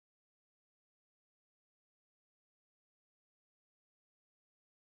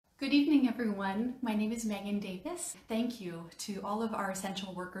Good evening, everyone. My name is Meghan Davis. Thank you to all of our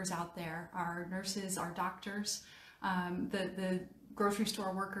essential workers out there, our nurses, our doctors, the grocery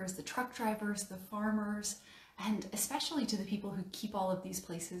store workers, the truck drivers, the farmers, and especially to the people who keep all of these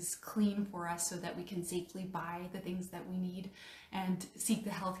places clean for us so that we can safely buy the things that we need and seek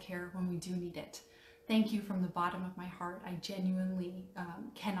the health care when we do need it. Thank you from the bottom of my heart. I genuinely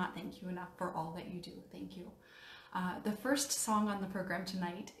cannot thank you enough for all that you do. Thank you. The first song on the program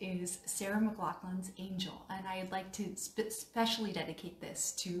tonight is Sarah McLachlan's Angel, and I'd like to specially dedicate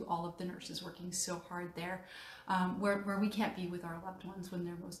this to all of the nurses working so hard there, where we can't be with our loved ones when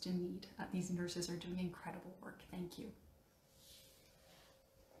they're most in need. These nurses are doing incredible work. Thank you.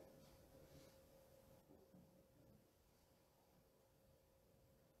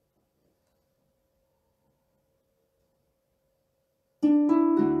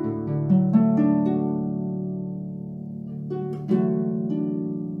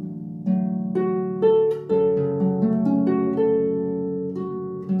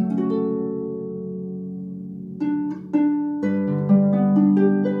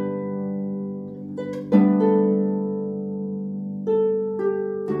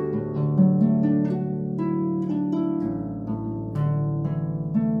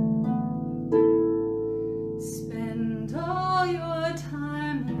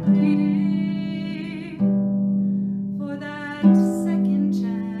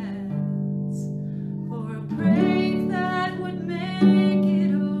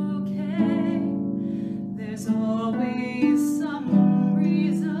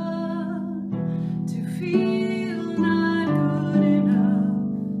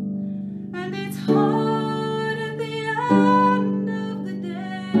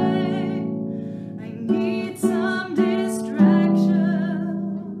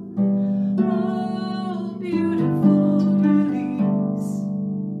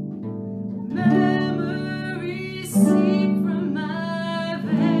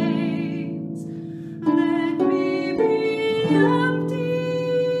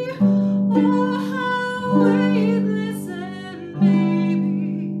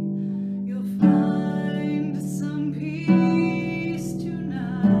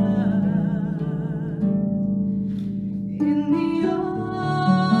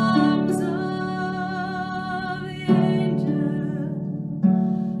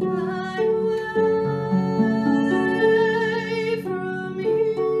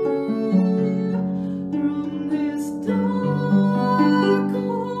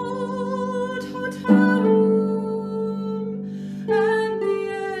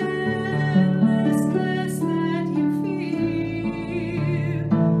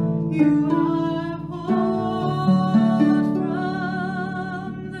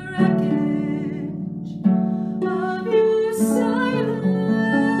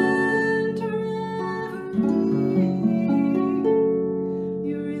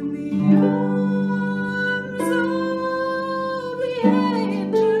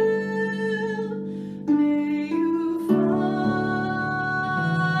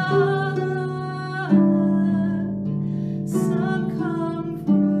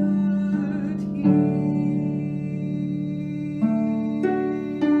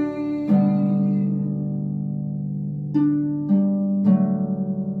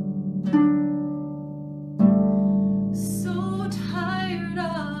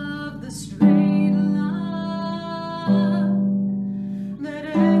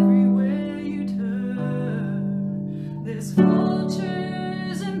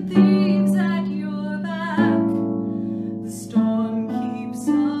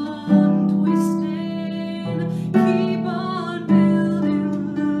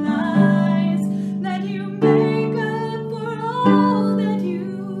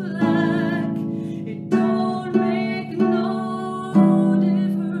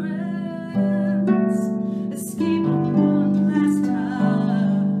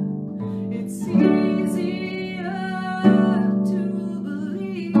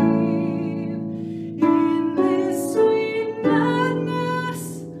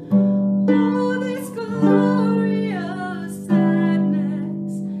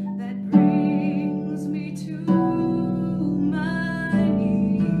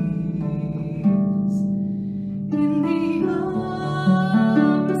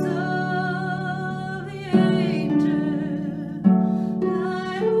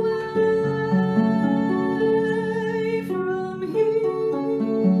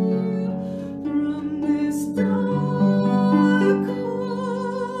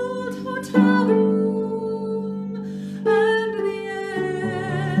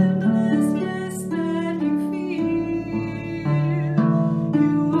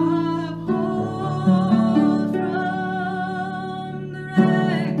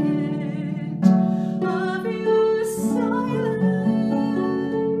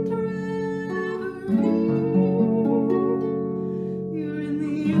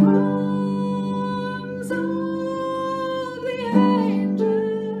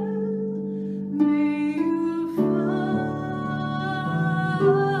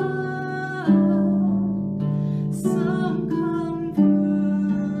 some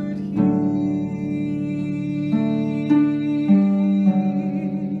comfort here.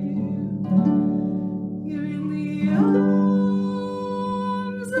 You're in the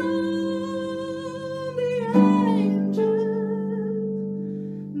arms of the angel.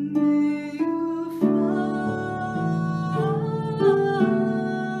 May you find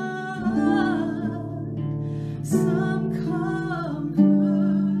some comfort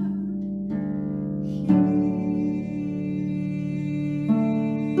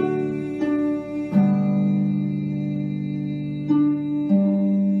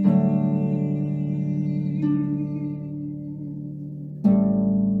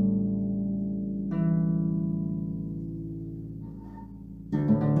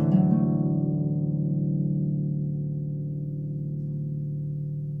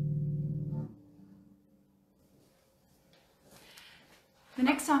The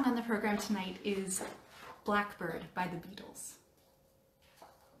next song on the program tonight is Blackbird by the Beatles.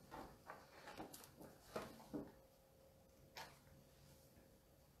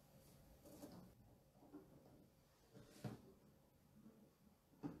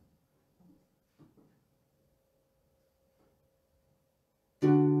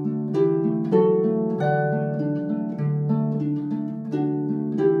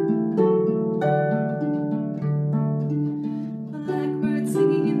 Blackbird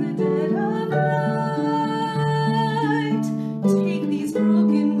singing in the dead of night. Take these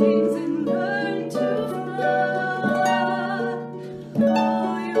broken wings and learn to fly.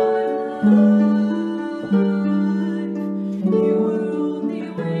 All your life, you were only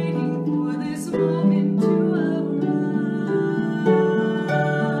waiting for this moment to arise.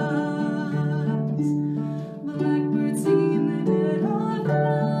 Blackbird singing in the dead of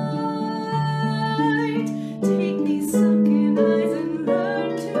night. Take these sunken eyes and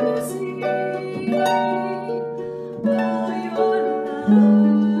learn to see. All your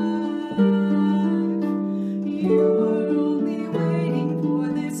life, you were only waiting for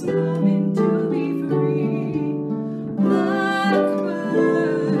this moment to be free.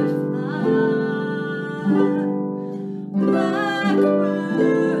 Blackbird fly,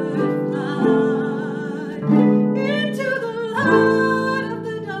 blackbird fly into the light of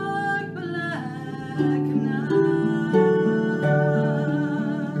the dark black night.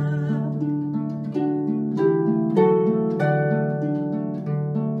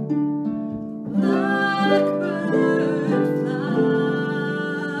 Blackbird fly,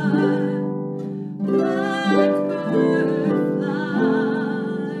 blackbird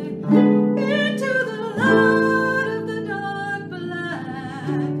fly into the light of the dark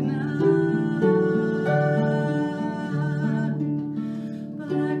black night.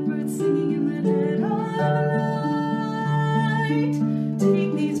 Blackbird singing in the dead of night.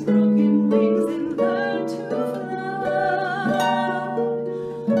 Take these broken wings and learn to fly.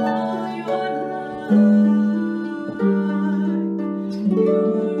 All your life, you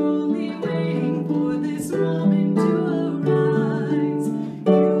were only waiting for this moment to arise. You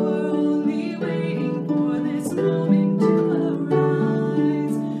were only waiting for this moment to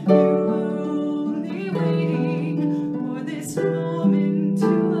arise. You were only waiting for this moment to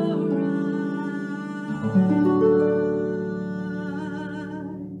arise.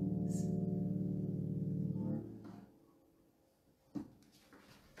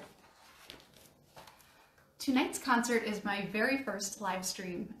 Tonight's concert is my very first live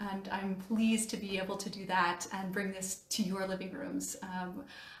stream, and I'm pleased to be able to do that and bring this to your living rooms.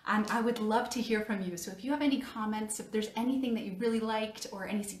 And I would love to hear from you. So if you have any comments, if there's anything that you really liked or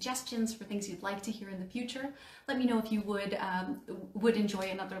any suggestions for things you'd like to hear in the future, let me know if you would enjoy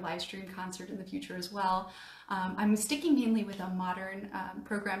another live stream concert in the future as well. I'm sticking mainly with a modern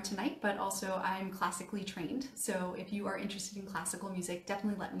program tonight, but also I'm classically trained. So if you are interested in classical music,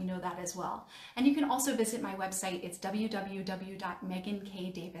 definitely let me know that as well. And you can also visit my website. It's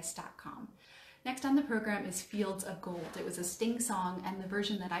www.megankdavis.com. Next on the program is Fields of Gold. It was a Sting song, and the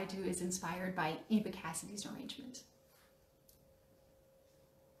version that I do is inspired by Eva Cassidy's arrangement.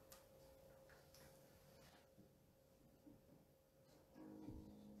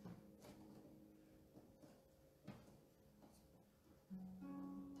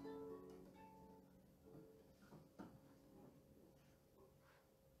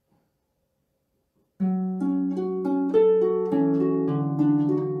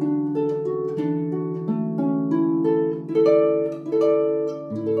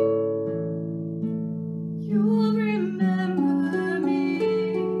 You will bring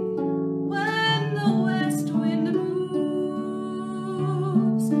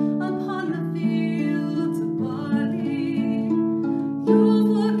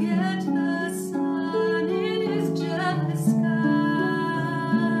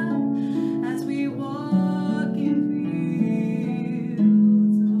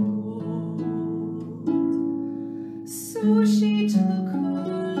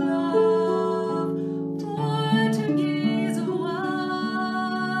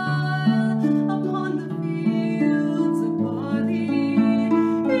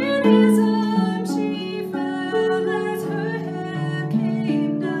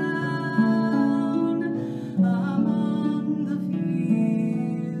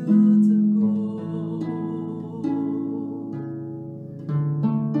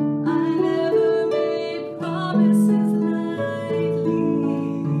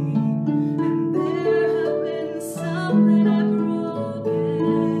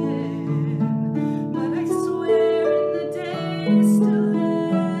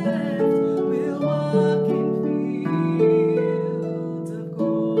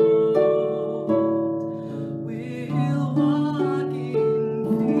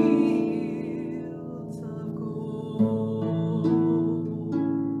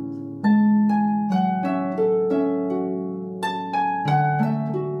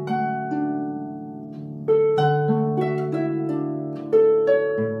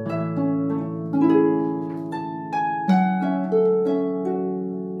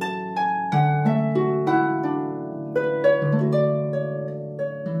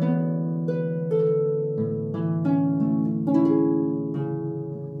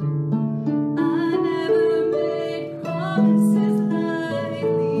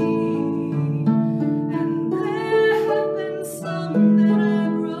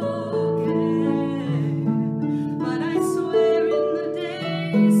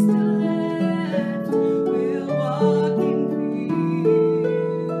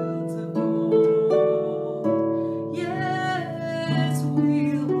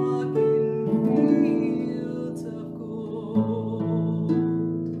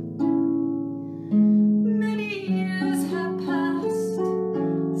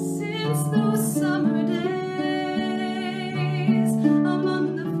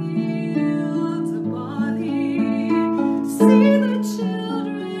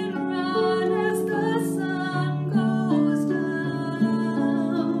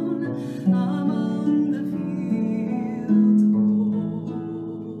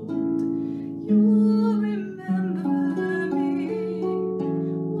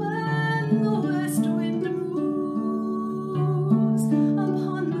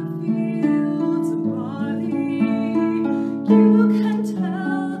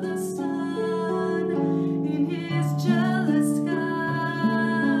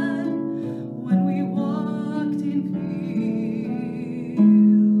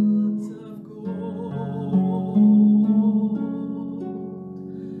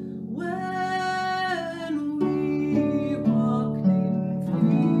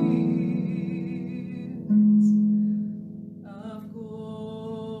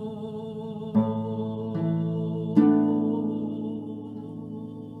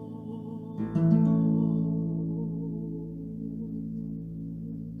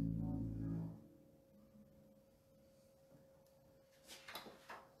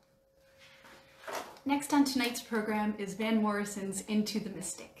Next on tonight's program is Van Morrison's Into the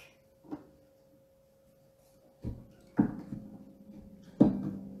Mystic.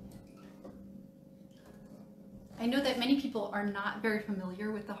 I know that many people are not very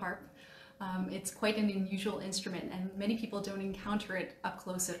familiar with the harp. It's quite an unusual instrument, and many people don't encounter it up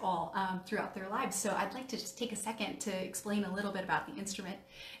close at all throughout their lives. So I'd like to just take a second to explain a little bit about the instrument.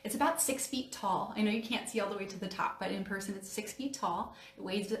 It's about 6 feet tall. I know you can't see all the way to the top, but in person it's 6 feet tall. It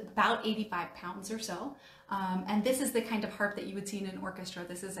weighs about 85 pounds or so. And this is the kind of harp that you would see in an orchestra.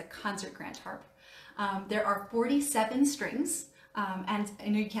 This is a concert grant harp. There are 47 strings. And I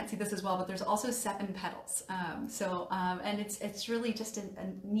know you can't see this as well, but there's also 7 pedals. And it's really just a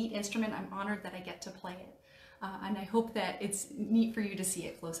neat instrument. I'm honored that I get to play it. And I hope that it's neat for you to see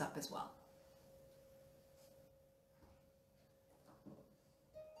it close up as well.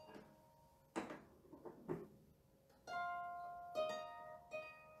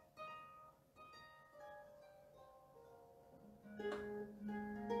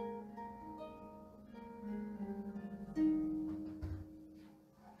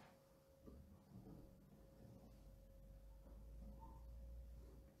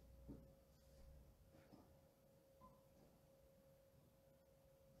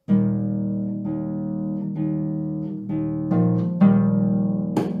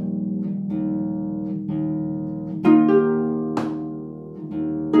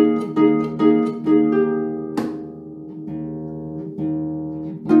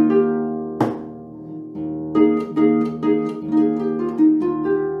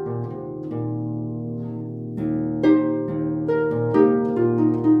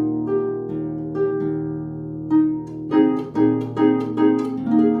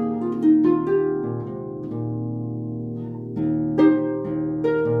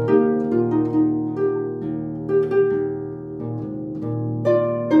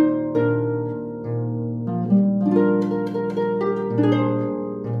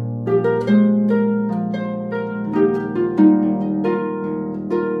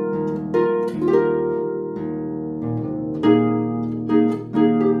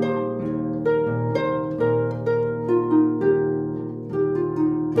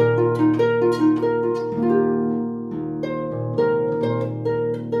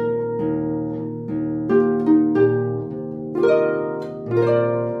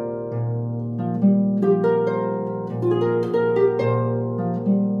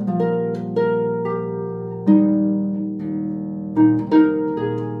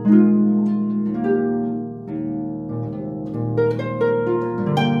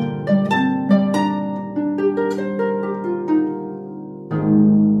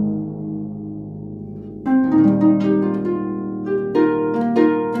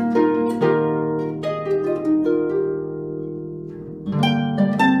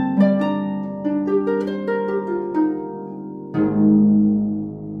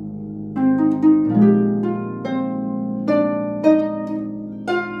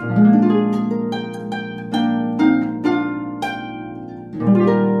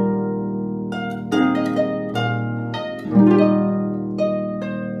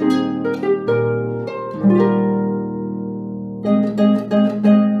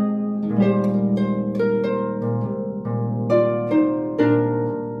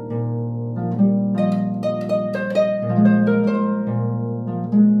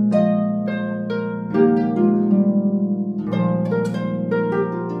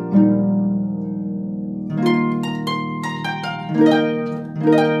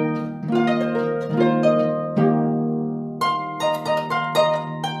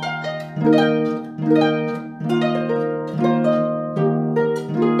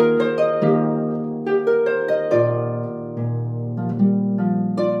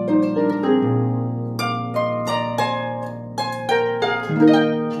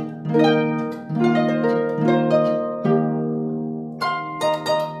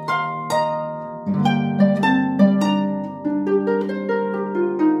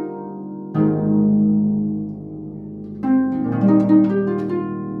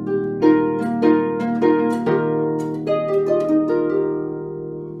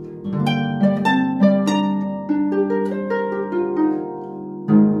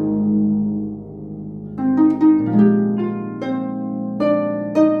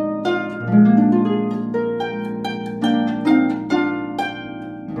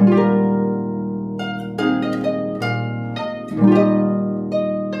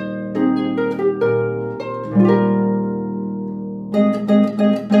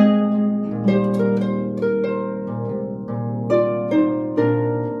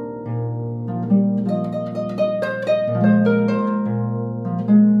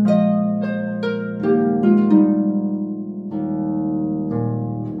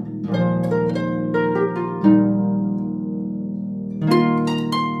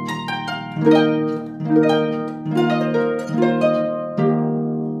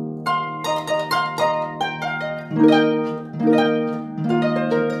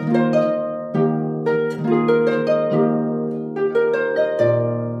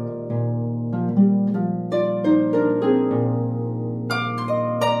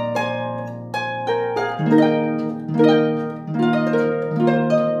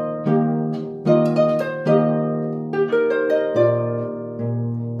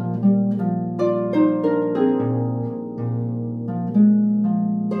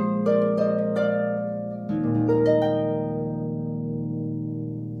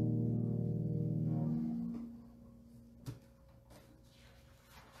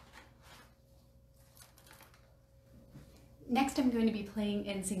 Next I'm going to be playing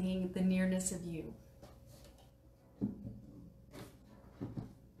and singing The Nearness of You.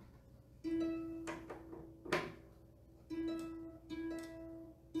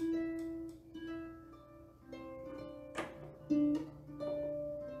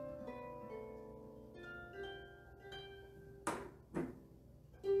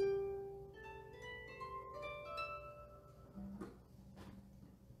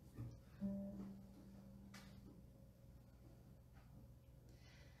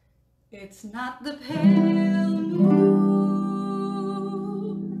 It's not the pale moon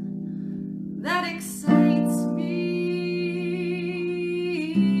that excites me,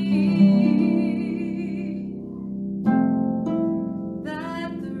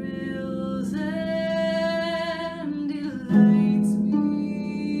 that thrills and delights me.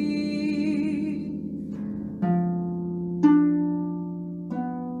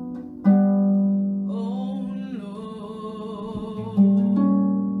 Oh no.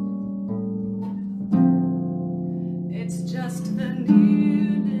 It's just the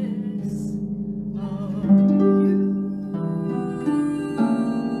nearness of you.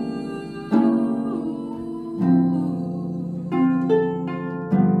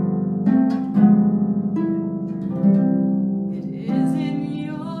 It is in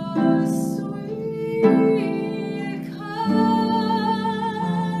your sweet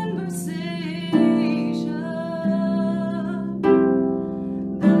conversation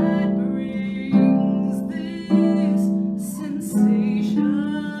that brings this sensation.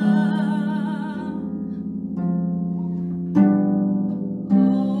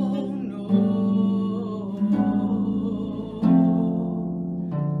 Oh no,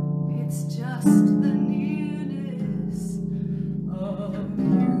 it's just the nearness of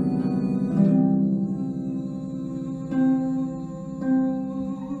you.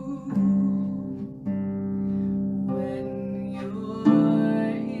 When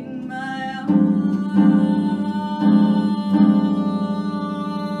you're in my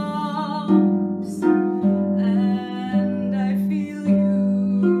arms and I feel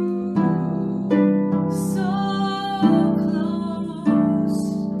you so close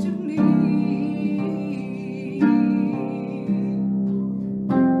to me,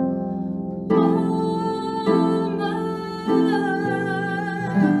 all my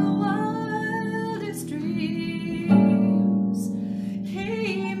wildest dreams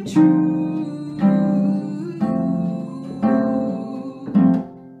came true.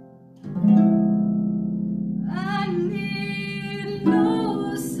 I need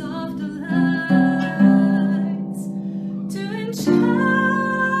no softer lights to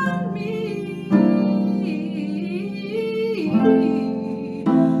enchant me.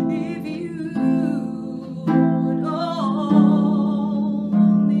 If you would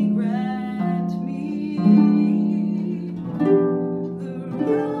only grant me the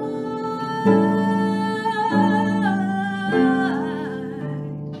right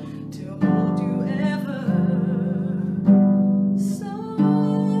to hold you ever so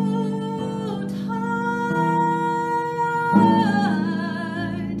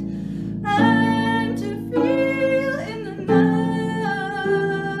tight, and to feel in the night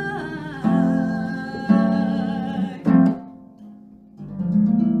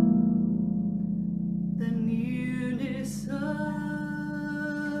the nearness of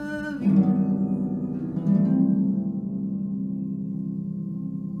you.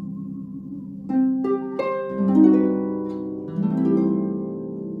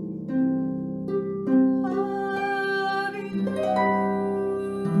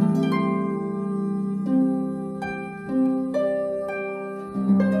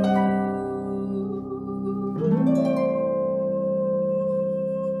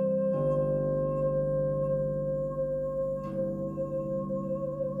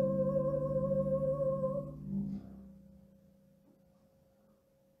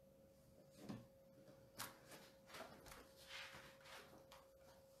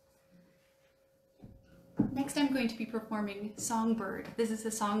 Next I'm going to be performing Songbird. This is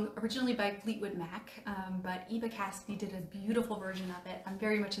a song originally by Fleetwood Mac, but Eva Cassidy did a beautiful version of it. I'm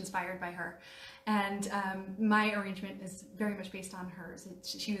very much inspired by her, and my arrangement is very much based on hers.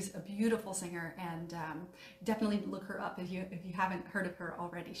 She was a beautiful singer, and definitely look her up if you haven't heard of her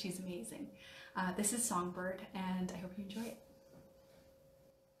already. She's amazing. This is Songbird, and I hope you enjoy it.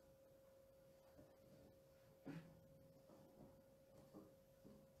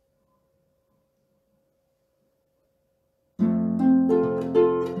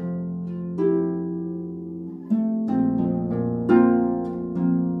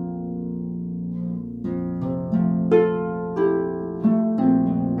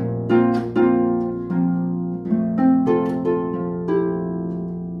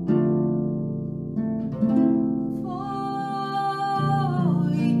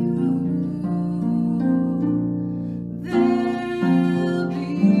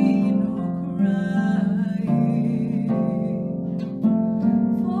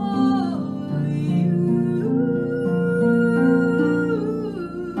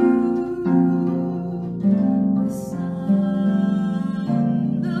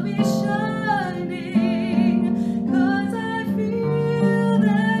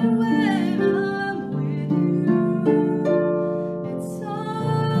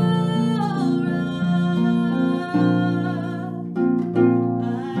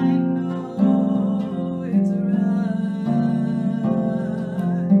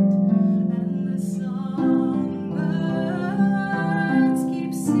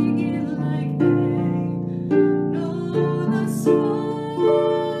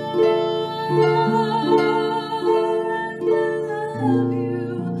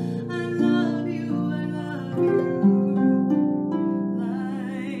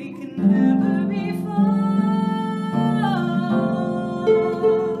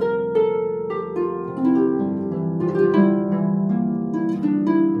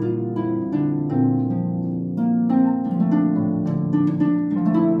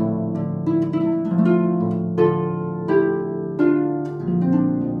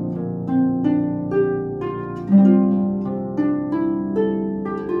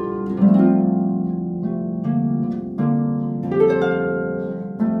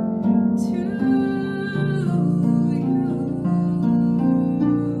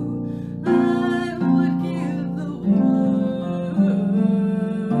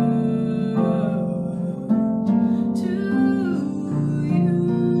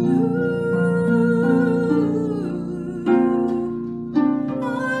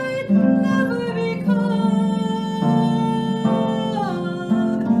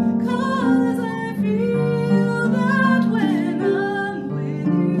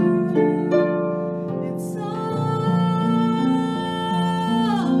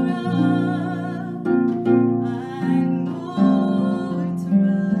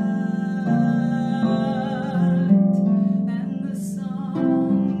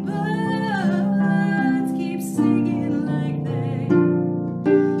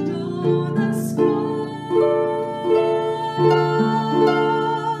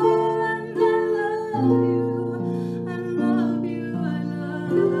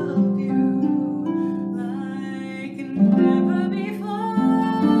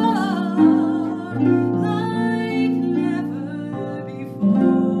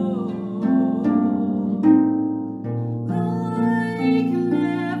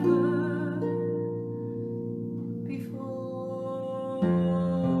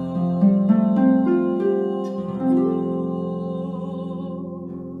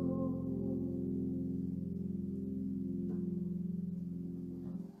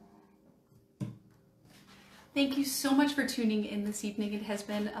 Thank you so much for tuning in this evening. It has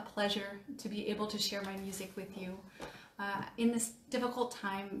been a pleasure to be able to share my music with you. In this difficult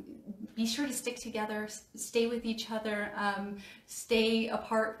time, be sure to stick together, stay with each other, stay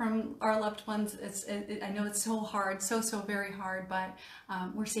apart from our loved ones. I know it's so hard, so very hard, but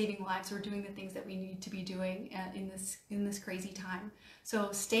we're saving lives. We're doing the things that we need to be doing in this crazy time.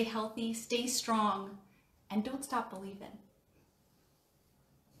 So stay healthy, stay strong, and don't stop believing.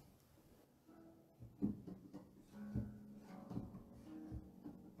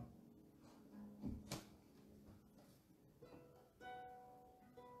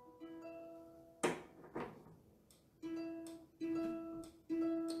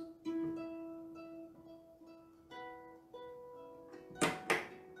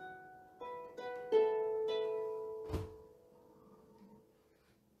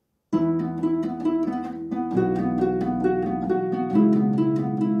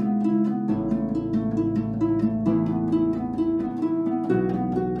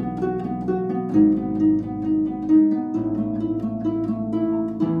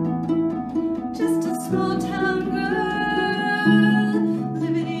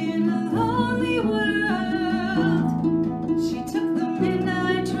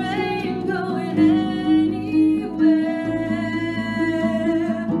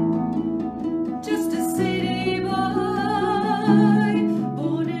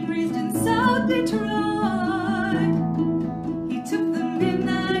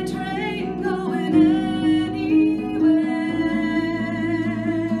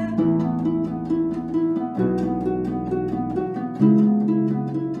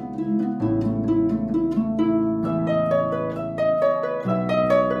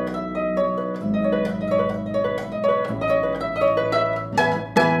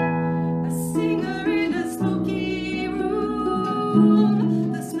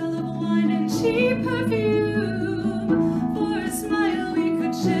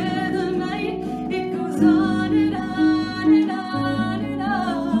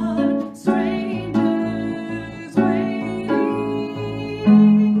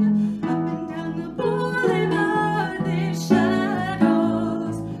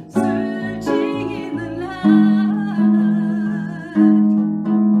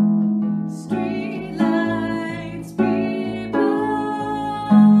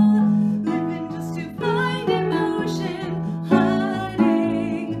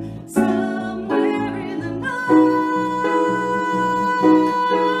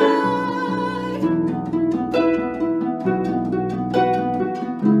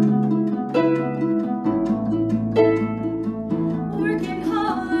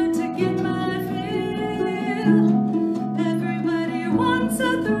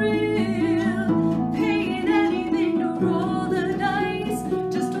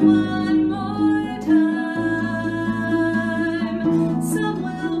 One.